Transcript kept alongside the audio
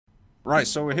Right,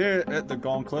 so we're here at the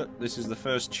Gauntlet. This is the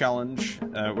first challenge.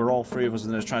 We're all three of us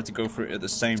and trying to go through it at the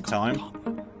same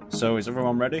time. So is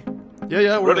everyone ready?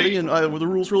 Yeah, we're ready. And with the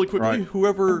rules really quickly, Right.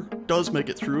 whoever does make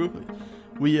it through,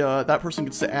 that person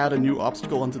gets to add a new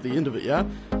obstacle onto the end of it, yeah?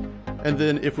 And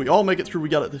then if we all make it through,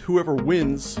 whoever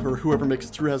wins, or whoever makes it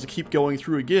through has to keep going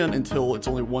through again until it's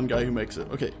only one guy who makes it.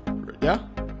 Okay, yeah?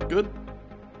 Good?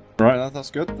 Right, that's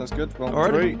good, that's good. Well,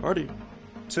 Alrighty. 3,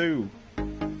 2,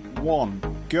 1,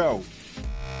 go!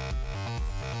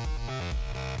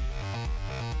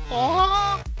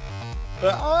 Oh!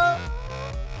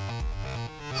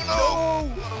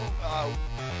 No!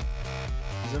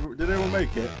 Did everyone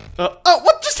make it? Oh,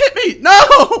 what just hit me?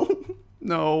 No!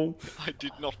 No. I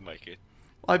did not make it.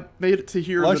 I made it to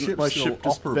here My and then my ship's ship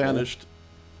still just operable. vanished.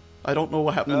 I don't know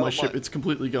what happened to Oh, my ship. my- It's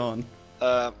completely gone.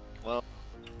 Well,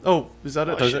 Oh, is that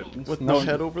it? Does it? With No. no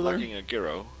head over there? lacking a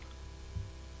gyro.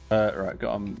 Right,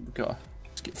 got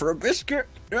skip for a biscuit!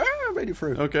 Yeah, I made it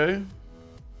through. Okay.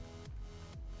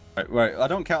 Right, I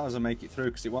don't count as a make it through,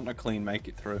 because it wasn't a clean make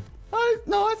it through.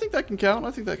 No, I think that can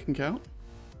count.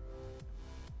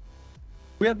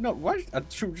 We had no, why,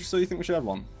 so you think we should have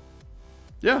one?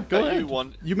 Yeah, go You ahead.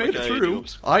 won. You made it Okay, through.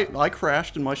 oops. I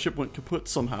crashed and my ship went kaput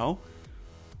somehow.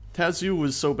 Tazoo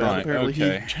was so bad, Right, apparently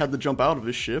okay. he had to jump out of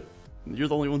his ship. You're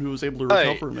the only one who was able to Hey,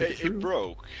 recover and make it it through.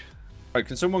 broke. Right,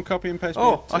 can someone copy and paste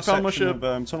Oh, me I found my section ship.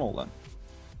 of tunnel then?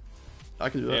 I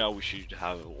can do that. Yeah, we should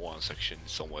have one section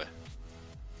somewhere.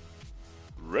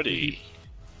 Ready.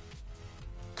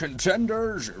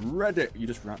 Contenders ready. You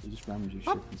just rammed your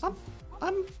ship.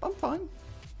 I'm fine.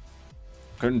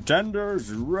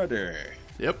 Contenders ready.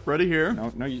 Yep, ready here.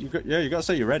 No, you got. Yeah, you got to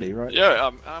say you're ready, right? Yeah,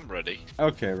 I'm ready.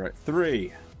 Okay, right.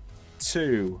 3,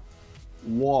 2,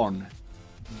 1,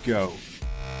 go.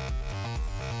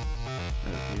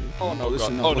 Oh no, this is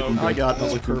not looking I good. got Not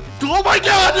this looking- perfect. Oh my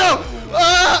god, no!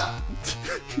 Ah!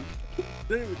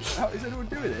 How is anyone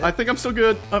doing it? I think I'm still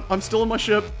good. I'm still in my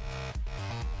ship.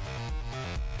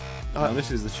 No,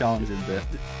 this is the challenging bit.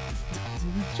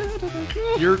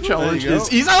 Your challenge There you is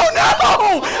go. easy. Oh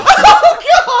no!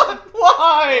 Oh god!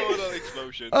 Why? Oh, that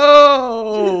explosion.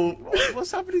 Oh!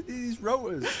 What's happening to these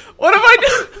rotors? What have I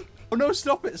done? Oh no,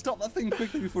 stop it! Stop that thing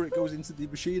quickly before it goes into the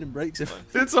machine and breaks it.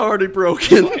 It's already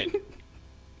broken. Fine.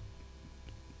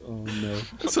 Oh no.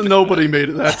 So nobody made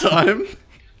it that time.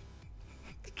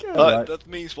 God. Right. That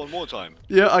means one more time.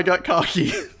 Yeah, I got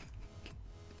cocky.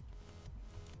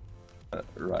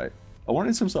 Right. I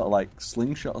wanted some sort of like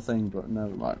slingshot thing, but never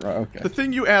mind. Right, okay. The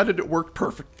thing you added, it worked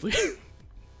perfectly.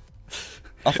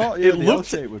 I thought It the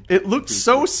looked, L-shape would it looked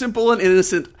so simple and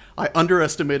innocent, I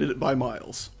underestimated it by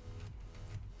miles.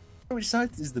 Which side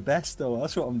is the best though?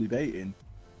 That's what I'm debating.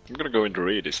 I'm gonna go in the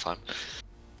rear this time.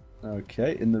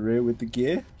 Okay, in the rear with the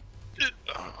gear.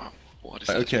 What is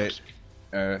that? Okay.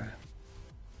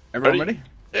 Everyone ready?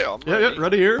 Yeah, I'm Yeah, ready. yeah,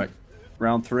 ready here? Right.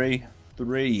 Round 3.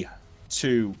 3,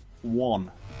 2,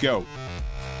 1, go.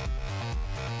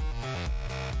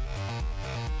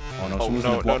 Oh no, Oh, someone's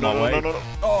no, gonna block my way. no.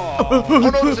 Oh, Oh,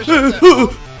 no, there's a ship there.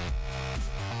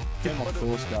 get off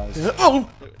course, guys. Oh!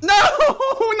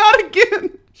 No! Not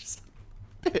again!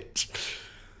 Bitch.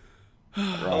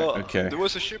 Right, okay. There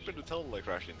was a ship in the tunnel I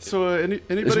crashed into. So, Is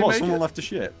anybody what, make someone it? left a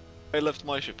ship? I left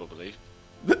my ship, I believe.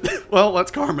 Well, that's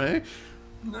karma, eh?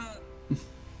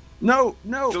 No!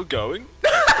 Still going?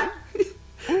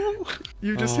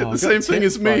 You just Oh, hit I the got same thing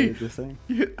as tipped by me. the thing.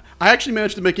 I actually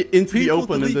managed to make it into the People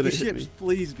open and delete then the it hit ships, me.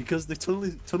 please, because the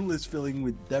tunnel is filling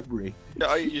with debris. Yeah,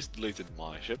 I just deleted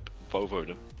my ship. Both of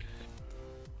them.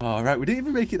 Oh, right, we didn't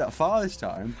even make it that far this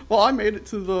time. Well, I made it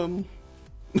to the...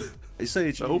 It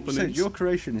says, openings. your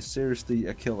creation is seriously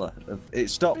a killer. It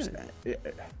stops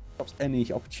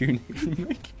any opportunity from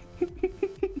making.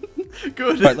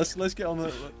 Good. Right, let's get on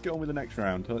with the next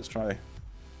round. Let's try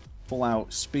full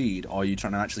out speed, or are you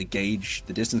trying to actually gauge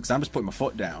the distance? Because I'm just putting my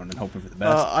foot down and hoping for the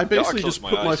best. I basically close just my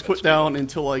put my eyes, foot that's down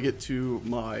until I get to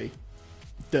my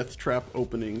death trap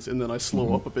openings, and then I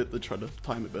slow up a bit to try to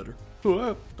time it better.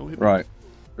 Don't hit me. Right,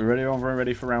 we're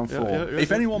ready for round 4. yeah,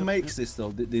 If anyone yeah, makes this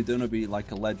though, they're gonna be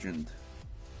like a legend.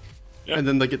 Yeah. And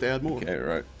then they get to add more. Okay,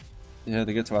 right. Yeah,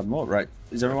 they get to add more. Right,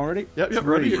 is everyone ready? Yep, 3,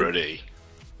 ready. Ready.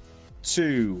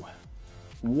 2,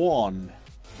 1,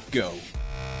 go.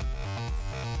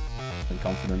 I'm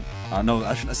confident. I know,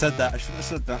 I shouldn't have said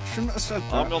that.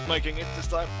 I'm not making it this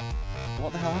time.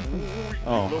 What the hell happened?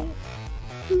 Oh.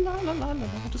 La la la la.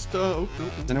 Just open.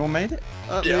 Has anyone made it?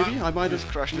 Yeah, Maybe I might just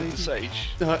have crashed maybe. into Sage.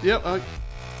 Yep.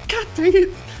 God dang it!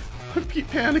 I keep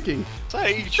panicking.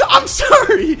 Sage! I'm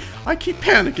sorry. I keep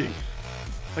panicking.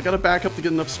 I gotta back up to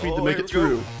get enough speed to make here it we go.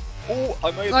 through. Oh,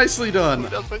 I made Nicely done.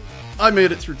 that thing. I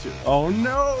made it through too. Oh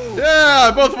no!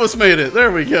 Yeah, both of us made it.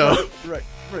 There we go. Right.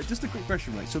 Just a quick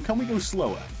question, right? So can we go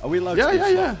slower? Are we allowed Yeah, to go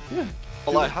yeah, slower? yeah.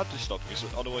 Well, I had to stop because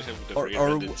otherwise I would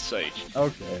have reinvented Sage.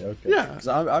 Okay. Yeah. Because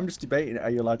I'm just debating, are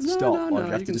you allowed to stop? No, or do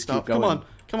you have you to can just stop. keep going?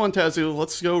 Come on, Tazoo.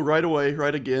 Let's go right away,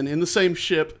 right again, in the same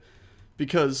ship,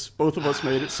 because both of us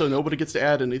made it, so nobody gets to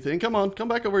add anything. Come on, come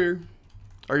back over here.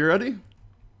 Are you ready?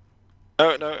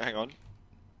 No, hang on.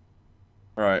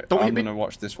 Right, Don't hit I'm me. going to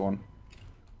watch this one.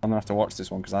 I'm going to have to watch this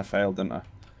one because I failed, didn't I?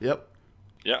 Yep.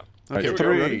 Yeah. Okay, Right, we're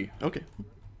 3, ready. Okay.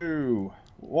 2,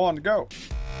 1, go!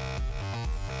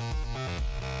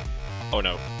 Oh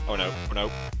no. Oh no. Oh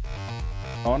no.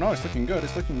 Oh no, it's looking good,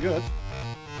 it's looking good.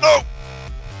 Oh!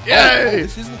 Yay!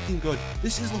 This is looking good.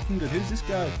 This is looking good. Who's this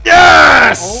guy?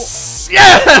 Yes!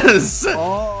 Yes!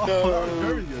 Oh, No. that was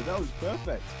very good. That was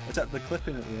perfect. I tapped the clip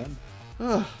in at the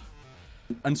end.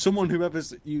 And someone's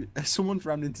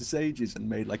rammed into Sages and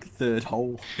made like a third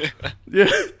hole. Yeah.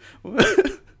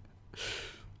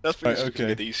 That's Right, because okay. it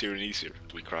get easier and easier.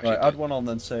 We crash Right, into add it. one on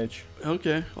then, Sage.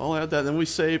 Okay, I'll add that. Then we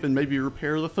save and maybe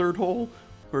repair the third hole,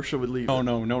 or should we leave Oh it?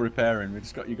 no repairing. You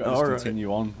got to just All right.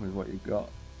 continue on with what you've got.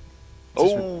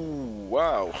 Oh,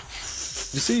 wow. You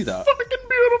see that? Fucking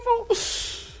beautiful.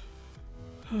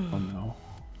 Oh no.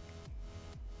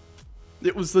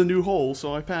 It was the new hole,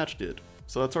 so I patched it.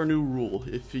 So that's our new rule.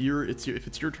 If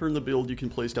it's your turn to build, you can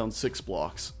place down 6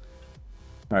 blocks.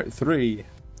 Right, 3,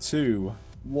 2,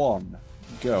 1,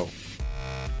 go.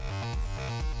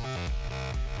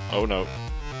 Oh no.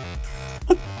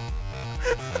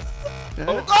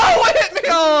 Oh, it hit me!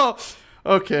 Oh!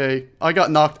 Okay, I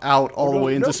got knocked out all the no,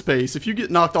 way into no. space. If you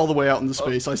get knocked all the way out into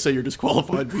space, I say you're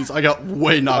disqualified because I got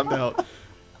way knocked out.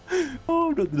 Oh, I'm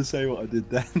not going to say what I did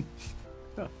then.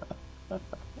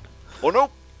 Oh no.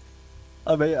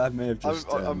 I may have just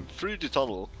I'm through the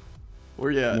tunnel.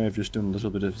 Where you I may at? have just done a little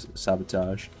bit of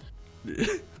sabotage.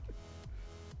 I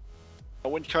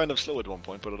went kind of slow at one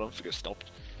point, but I don't think I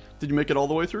stopped. Did you make it all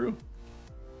the way through?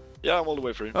 Yeah, I'm all the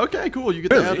way through. Okay, cool. You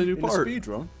get to add a new In part. a speed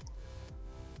run?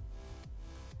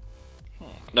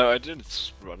 No, I didn't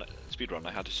speedrun.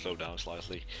 I had to slow down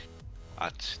slightly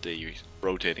at the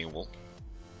rotating wall.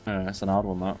 That's an odd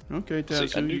one, that. Okay, See, a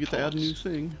Tazoo, new you get to add a new parts.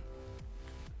 thing.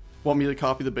 Want me to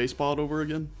copy the base pod over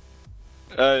again?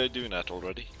 Doing that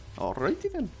already.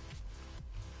 Alrighty then.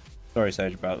 Sorry,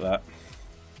 Sage, about that.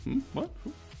 What?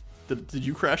 Did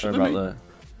you crash Sorry into me? about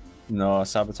the... No, I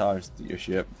sabotaged your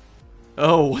ship.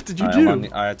 Oh, what did you do?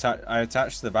 I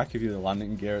attached to the back of you the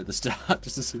landing gear at the start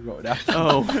just to see what would happen.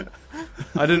 Oh,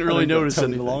 I didn't really notice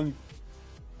anything. Along.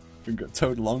 We got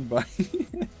towed along by...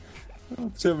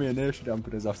 Turned me inertia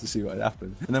dampeners off to see what had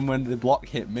happened. And then when the block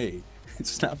hit me, it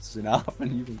snapped us in half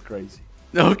and you went crazy.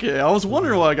 Okay, I was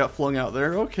wondering why I got flung out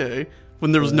there. Okay,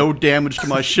 when there was no damage to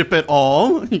my ship at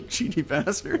all. You cheaty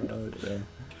bastard.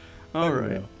 All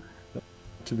right.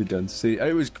 To be done. See,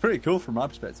 it was pretty cool from my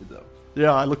perspective, though.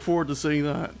 Yeah, I look forward to seeing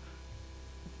that.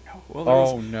 Well,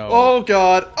 Oh, no. Oh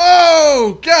god!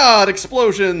 Oh god!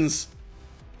 Explosions!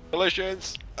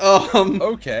 Collisions!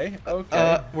 Okay.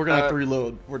 We're gonna have to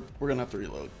reload. We're gonna have to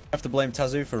reload. have to blame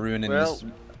Tazoo for ruining Well- this.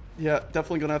 Yeah,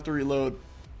 definitely gonna have to reload.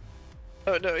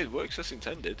 No, it works as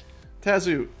intended.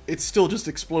 Tazoo, it's still just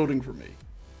exploding for me.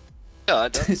 Yeah, I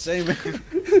don't. Same.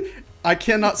 I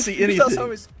cannot see anything. That's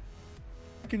how it's...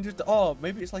 I can just... Oh,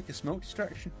 maybe it's like a smoke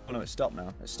distraction. Oh, no, it stopped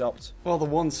now. It stopped. Well, the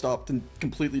one stopped and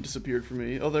completely disappeared for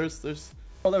me. Oh, there's...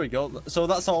 Oh, there we go. So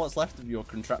that's all that's left of your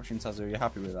contraption, Tazoo. You're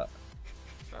happy with that?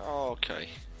 Okay.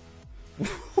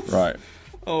 Right.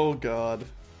 Oh, God.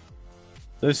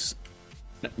 This...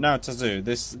 Now, Tazoo,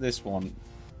 this one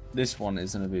is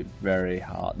going to be very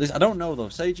hard. I don't know, though.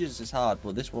 Sages is hard,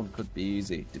 but this one could be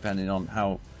easy, depending on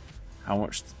how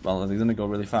much... Well, they're going to go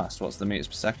really fast. What's the meters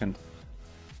per second?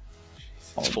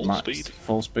 It's full max. speed.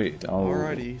 Full speed. Oh.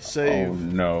 Alrighty, save. Oh,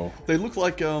 no. They look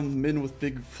like men with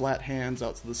big flat hands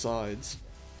out to the sides.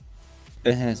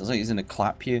 It is. It's like he's going to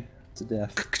clap you to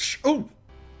death. Oh!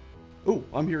 Oh,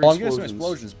 I'm hearing Well, I'm getting explosions. some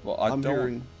explosions, but I'm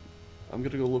hearing... I'm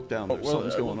gonna go look down there.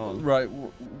 Something's going on. Right,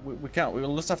 we can't.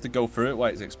 We'll just have to go through it while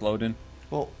it's exploding.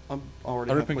 Well, I'm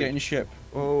already Hurry up and halfway- get in your ship.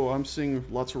 Oh, I'm seeing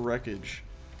lots of wreckage.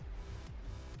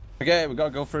 Okay, we gotta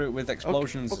go through it with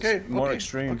explosions. Okay, It's more okay,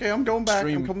 extreme. Okay, I'm going back.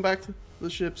 Extreme. I'm coming back to the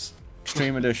ships.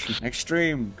 Extreme edition.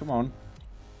 Extreme. Come on.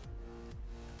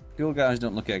 Cool guys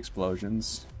don't look at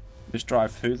explosions. Just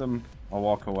drive through them or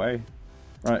walk away.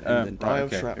 Right. And then die right. of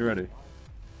Okay. shrapnel. You ready?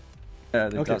 Yeah.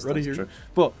 Okay, ready here. True.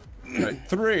 But right,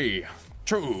 3,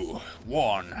 2,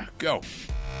 1, go.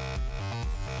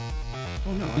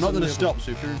 Oh no! I'm not gonna stop.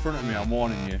 So if you're in front of me, I'm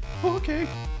warning you. Oh, okay.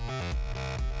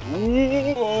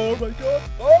 Oh my god!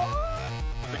 Oh!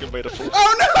 think I made a fool.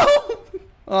 Oh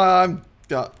no! I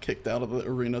got kicked out of the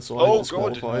arena, so Oh, I'm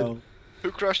disqualified. God.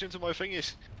 Who crashed into my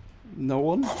thingies? No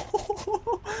one?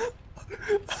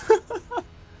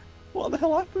 What the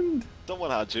hell happened?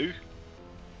 Someone had to.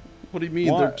 What do you mean?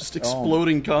 They're just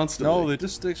exploding constantly. No, they're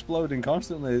just exploding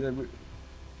constantly.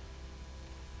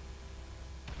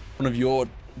 One of your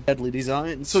deadly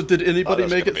designs. So did anybody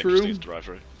make it through?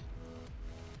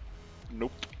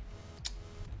 Nope.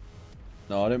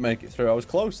 No, I didn't make it through. I was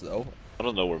close though. I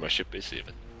don't know where my ship is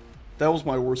even. That was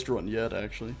my worst run yet,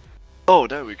 actually. Oh,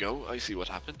 there we go. I see what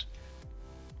happened.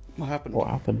 What happened? What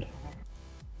happened?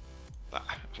 A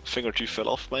thing or two fell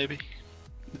off, maybe?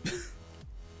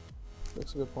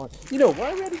 That's a good point. You know,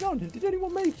 where are we already gone? Did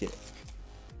anyone make it?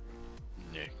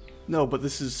 Yeah. No, but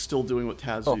this is still doing what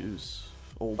Tazoo's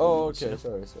old Oh, one was, okay. yeah.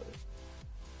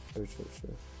 Sorry.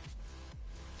 Sure.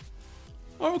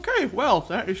 Okay, well,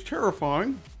 that is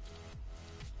terrifying.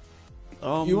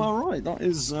 You are right. That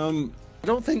is. I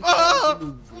don't think. Ah!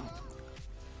 Did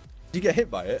you get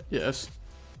hit by it? Yes.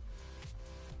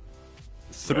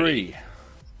 3,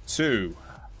 2,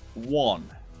 1,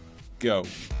 go.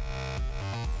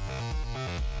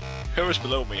 Whoever's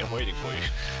below me, I'm waiting for you.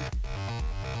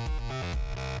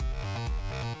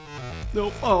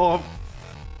 No. Oh.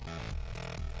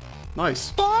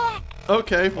 Nice.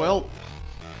 Okay, well.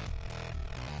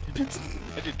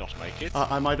 I did not make it.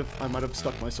 I might have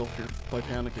stuck myself here by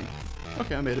panicking.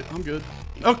 Okay, I made it. I'm good.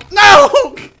 Okay.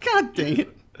 No! God dang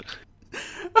it.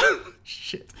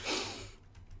 Shit.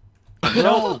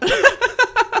 No.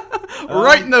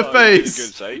 Right in the face.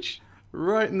 Good, Sage.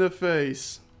 Right in the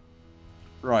face.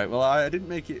 Right. Well, I didn't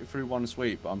make it through one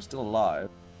sweep, but I'm still alive.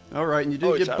 All right, and you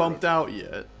didn't get bumped out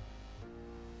yet.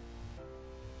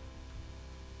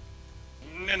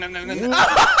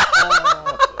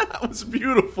 That was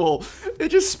beautiful. It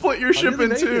just split your ship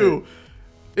in two.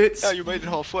 It's Yeah, you made it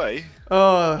halfway.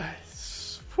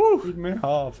 whew, Leave me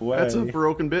halfway. that's a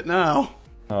broken bit now.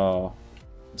 Oh.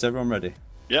 Is everyone ready?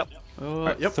 Yep.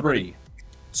 Right, Yep. 3,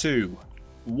 2,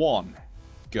 1,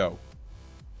 go.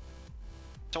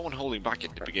 Someone holding back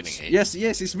at the beginning here. Yes,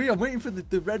 it's me. I'm waiting for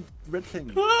the red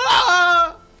thing.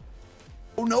 Ah!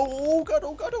 Oh no! Oh god!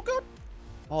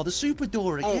 Oh, the super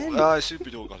door again. Oh, Super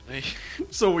Door got me.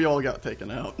 So we all got taken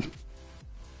out.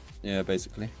 Yeah,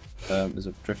 basically. There's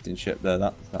a drifting ship there.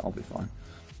 That'll be fine.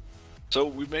 So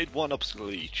we made one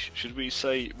obstacle each. Should we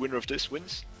say winner of this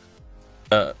wins?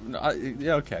 Yeah,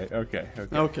 okay.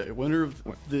 Okay, winner of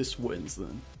this wins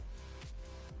then.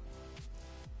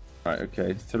 Right,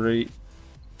 okay. 3,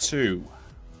 2,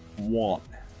 1,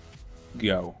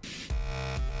 go.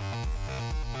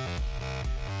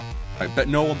 Right, but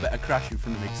no one better crash in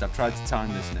front of me because I've tried to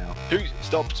time this now. Who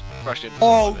stopped crashing?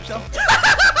 Oh, Stop.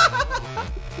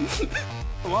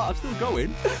 What? I'm still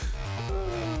going.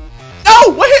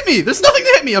 No! What hit me? There's nothing to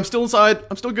hit me. I'm still inside.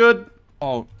 I'm still good.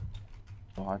 Oh,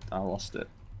 I lost it.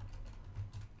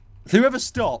 Whoever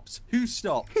stopped? Who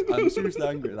stopped? I'm seriously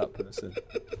angry at that person.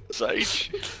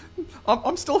 Sage.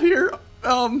 I'm still here.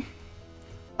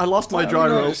 I lost my Oh,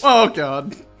 gyro. nice. Oh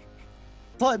god.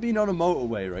 It's like being on a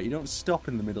motorway, right? You don't stop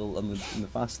in the middle in the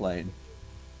fast lane.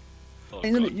 Oh,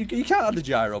 And then God. you can't have the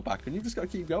gyro back, and you just got to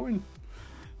keep going.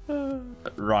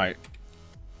 Right.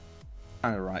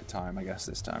 Kind of right time, I guess,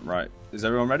 this time. Right. Is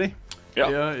everyone ready? Yeah.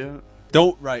 Yeah.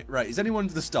 Don't. Right. Is anyone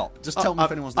to the stop? Just tell me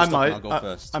if anyone's to the stop and I'll go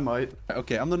first. I might.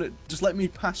 Okay, I'm gonna... Just let me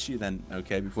pass you then,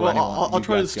 okay, before Well, anyone... I'll you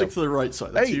try to guys stick go. to the right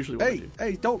side. That's usually what I do.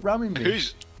 Hey, don't ram in me.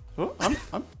 Who's... Oh, I'm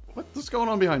what's going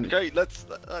on behind me? Okay, let's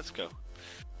go.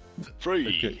 3,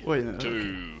 Okay. Wait, no,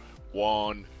 2,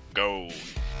 1, go.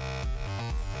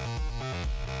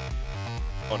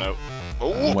 Oh no.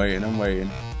 Oh! I'm waiting.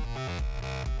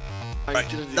 I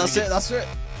didn't even That's get- it.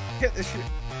 Hit this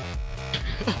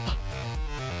shit.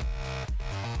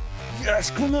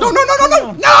 Yes, come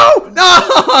on.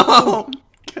 No!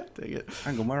 God dang it.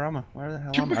 Hang on, where am I? Where the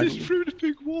hell You am I? made it through the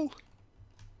big wall.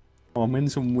 Oh, I'm in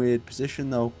some weird position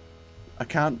though. I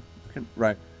can't.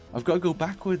 Right, I've got to go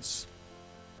backwards.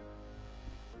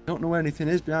 Don't know where anything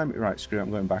is behind me. Right, screw it.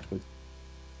 I'm going backwards.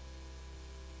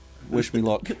 Wish me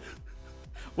luck.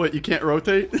 What, you can't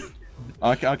rotate?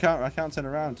 I can't turn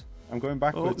around. I'm going Oh,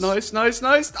 backwards. nice.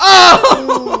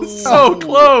 Oh! So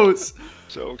close!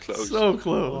 So close. So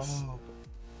close. Oh,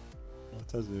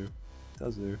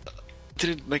 Tazoo.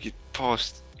 Didn't make it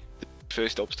past the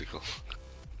first obstacle.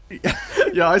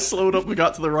 Yeah, I slowed up and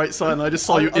got to the right side, and I just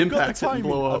saw you I've got impact the it and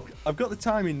blow up. I've got the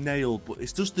timing nailed, but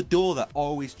it's just the door that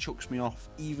always chucks me off,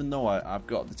 even though I've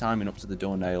got the timing up to the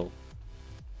door nailed.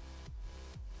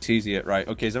 It's easier. Right,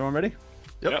 okay, is everyone ready?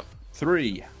 Yep.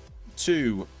 3,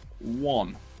 2,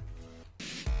 1.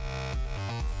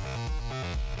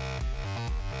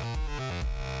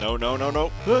 No, no, no,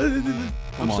 no.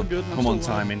 I'm still good. I'm Come still on, alive.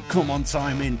 timing. Come on,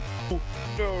 timing. No,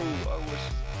 I was.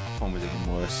 This one was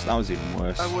even worse. That was even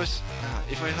worse. I was.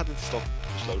 If I hadn't stopped,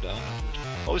 slow down,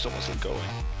 I was almost still going.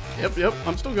 Yep,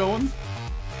 I'm still going.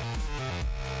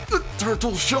 The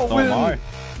turtle shall Oh win! my.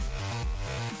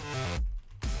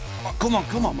 Oh, come on,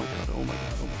 come Oh on. my god, oh my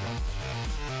god, oh my god.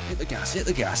 Hit the gas, hit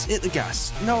the gas, hit the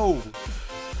gas. No.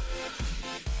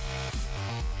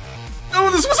 Oh,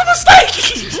 this was a mistake!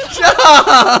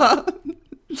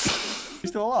 You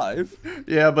still alive?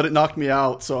 Yeah, but it knocked me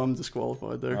out, so I'm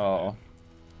disqualified there. Oh.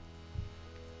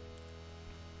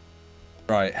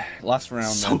 Right, last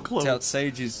round So then. close.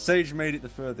 Sage made it the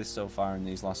furthest so far in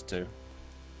these last two.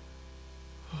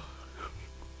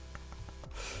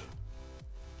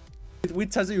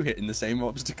 With Tazoo hitting the same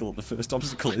obstacle, the first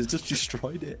obstacle has just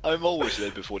destroyed it. I'm always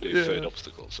there before the Yeah. third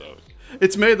obstacle, so.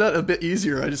 It's made that a bit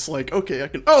easier. I just like, okay, I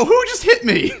can. Oh, who just hit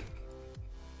me?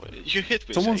 You hit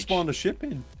me. Someone Sage. spawned a ship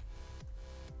in.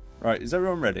 Right, is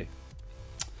everyone ready?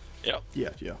 Yeah. Yeah,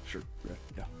 sure.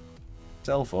 Yeah.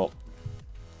 Self up.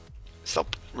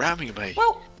 Stop ramming me.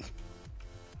 Well,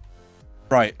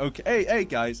 Right, okay. Hey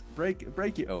guys, break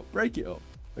it up.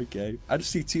 Okay. I just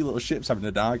see two little ships having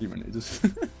an argument. It just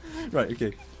Right,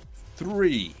 okay.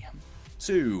 3,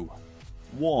 2,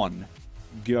 1,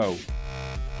 go.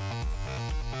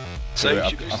 Sage, Sorry,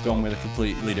 you can I've gone stop. with a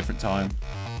completely different time.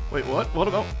 wait, what? What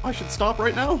about? I should stop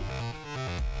right now?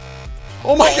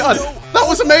 Oh my god! That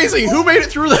was amazing! Who made it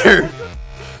through there?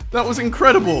 That was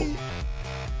incredible!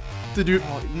 Did you?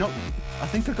 Oh, no, I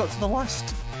think I got to the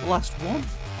last one.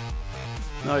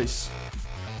 Nice.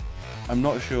 I'm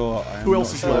not sure. Who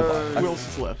else is left? I- Who else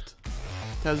is left?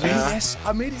 Tazoo? Yes,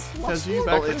 I made it to the last Tazoo, one.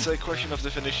 back Well, there? it's a question of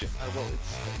definition. Well,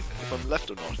 it's if I'm left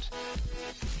or not.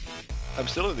 I'm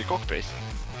still in the cockpit.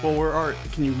 Well, where are?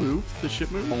 Can you move? The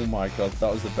ship move? Oh my god,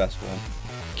 that was the best one.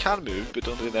 Can move, but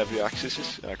not in every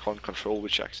axis. I can't control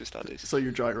which axis that is. So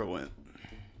your gyro went.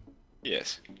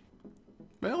 Yes.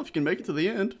 Well, if you can make it to the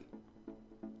end.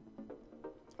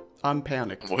 I'm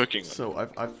panicked. I'm working on So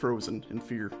I've frozen in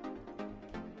fear.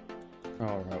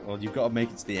 Alright, well, you've got to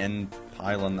make it to the end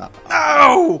pylon that.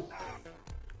 Ow!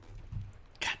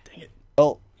 God dang it.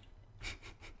 Well,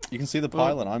 you can see the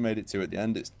pylon I made it to at the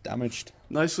end. It's damaged.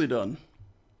 Nicely done.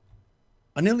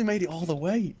 I nearly made it all the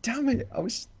way. Damn it!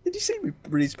 Did you see me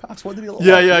breeze past? What did it look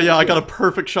Yeah, like? I got a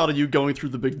perfect shot of you going through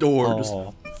the big door. Just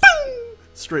Oh,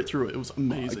 straight through it. It was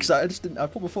amazing. because I just didn't. I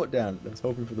put my foot down. I was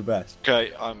hoping for the best.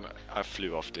 Okay, I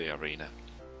flew off the arena.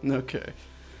 Okay.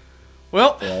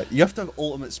 Well, You have to have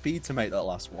ultimate speed to make that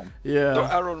last one. So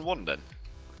yeah. Arron won then.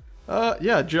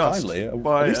 Yeah, just. Finally, at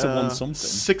by, least I won something.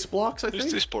 6 blocks, I Who's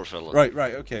think? this poor fella?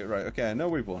 Right. Okay. I know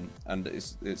we've won, and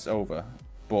it's over.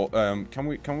 But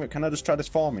can I just try this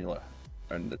formula,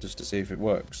 and just to see if it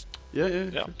works? Yeah.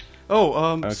 Yeah. Oh,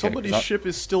 Okay, somebody's 'cause I- ship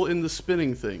is still in the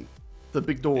spinning thing. The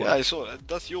big door. Yeah, I saw that.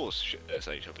 That's yours,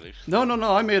 Sage, I believe. No,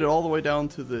 I made it all the way down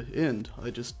to the end. I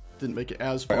just didn't make it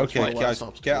as far Right, as okay, my last guys,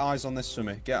 obstacle. get eyes on this for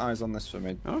me. Get eyes on this for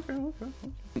me. Okay.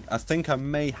 I think I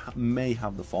may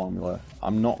have the formula.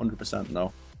 I'm not 100%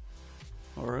 though.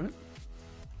 Alright.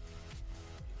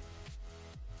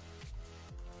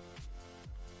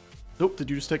 Nope, did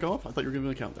you just take off? I thought you were giving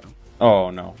me a countdown.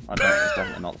 Oh no, I don't. It's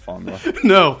definitely not the formula.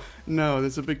 No,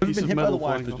 there's a big I've piece been of hit by metal the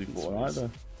flying wipers off in before space.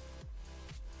 either.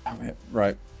 Damn it.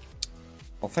 Right.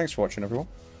 Well, thanks for watching, everyone.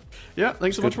 Yeah,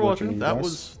 thanks so Good much for watching watching. you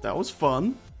guys. That was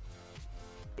fun.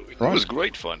 It Right. was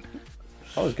great fun.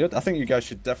 That was good. I think you guys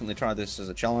should definitely try this as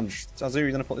a challenge. Tazoo,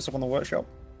 you gonna put this up on the workshop?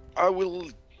 I will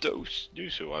do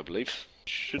so, I believe.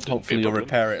 Shouldn't be a Hopefully, you'll problem.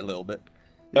 repair it a little bit.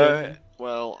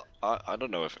 Well, I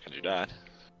don't know if I can do that.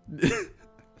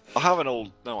 I have an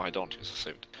old... No, I don't, because I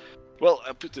saved. Well,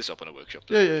 I put this up in a workshop.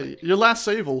 Yeah. Your last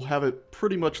save will have it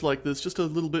pretty much like this, just a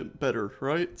little bit better,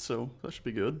 right? So that should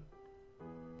be good.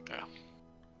 Yeah.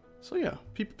 So yeah,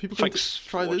 people can Thanks for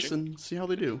try this watching. and see how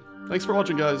they do. Thanks for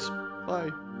watching, guys. Bye.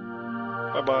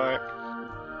 Bye-bye.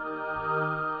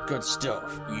 Good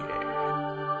stuff. Yeah.